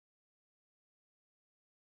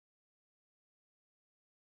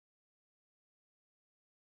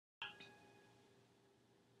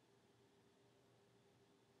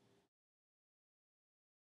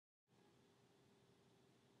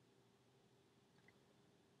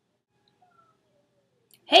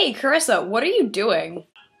Hey, Carissa, what are you doing?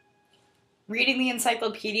 Reading the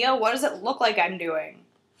encyclopedia? What does it look like I'm doing?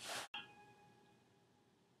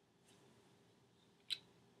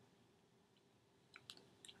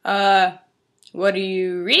 What are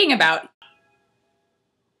you reading about?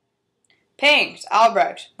 Paint,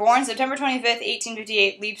 Albrecht. Born September 25th,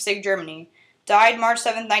 1858, Leipzig, Germany. Died March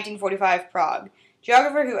 7th, 1945, Prague.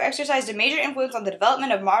 Geographer who exercised a major influence on the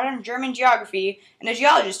development of modern German geography, and a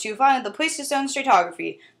geologist who founded the Pleistocene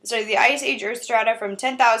stratigraphy, the study of the Ice Age Earth strata from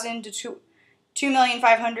 10,000 to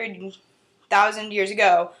 2,500,000 years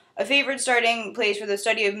ago, a favored starting place for the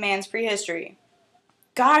study of man's prehistory.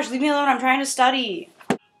 Gosh, leave me alone, I'm trying to study.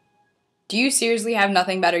 Do you seriously have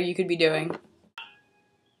nothing better you could be doing?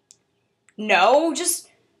 No,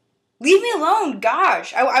 just leave me alone.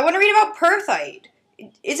 Gosh, I want to read about Perthite.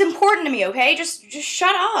 It's important to me, okay? Just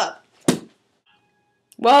shut up.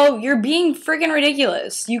 Well, you're being freaking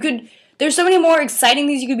ridiculous. There's so many more exciting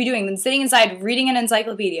things you could be doing than sitting inside reading an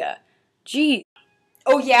encyclopedia. Gee.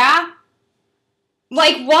 Oh, yeah?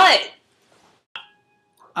 Like what?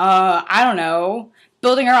 I don't know.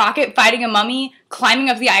 Building a rocket, fighting a mummy, climbing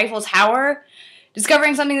up the Eiffel Tower,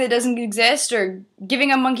 discovering something that doesn't exist, or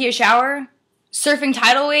giving a monkey a shower, surfing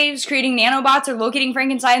tidal waves, creating nanobots, or locating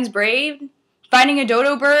Frankenstein's brain, finding a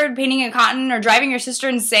dodo bird, painting a cotton, or driving your sister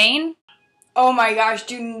insane. Oh my gosh,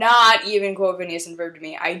 do not even quote Phineas and Ferb to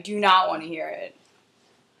me. I do not want to hear it.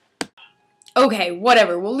 Okay,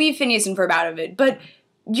 whatever. We'll leave Phineas and Ferb out of it, but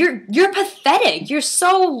you're pathetic. You're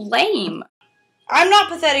so lame. I'm not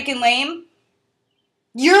pathetic and lame.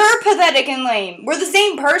 You're pathetic and lame. We're the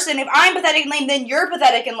same person. If I'm pathetic and lame, then you're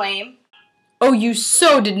pathetic and lame. Oh, you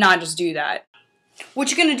so did not just do that.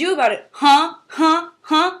 What you gonna do about it? Huh?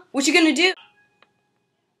 What you gonna do?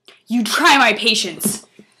 You try my patience.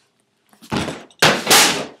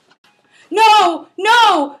 No!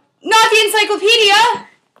 Not the encyclopedia!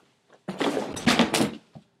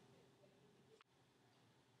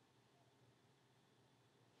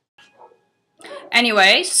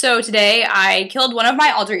 Anyway, so today I killed one of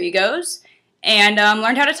my alter egos and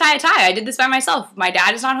learned how to tie a tie. I did this by myself. My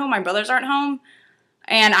dad is not home, my brothers aren't home,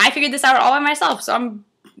 and I figured this out all by myself. So I'm,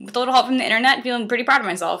 with a little help from the internet, feeling pretty proud of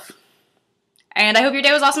myself. And I hope your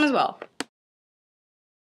day was awesome as well.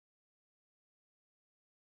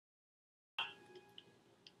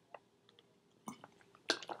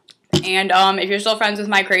 And if you're still friends with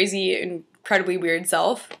my crazy, incredibly weird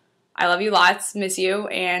self, I love you lots, miss you,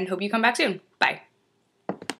 and hope you come back soon. Bye.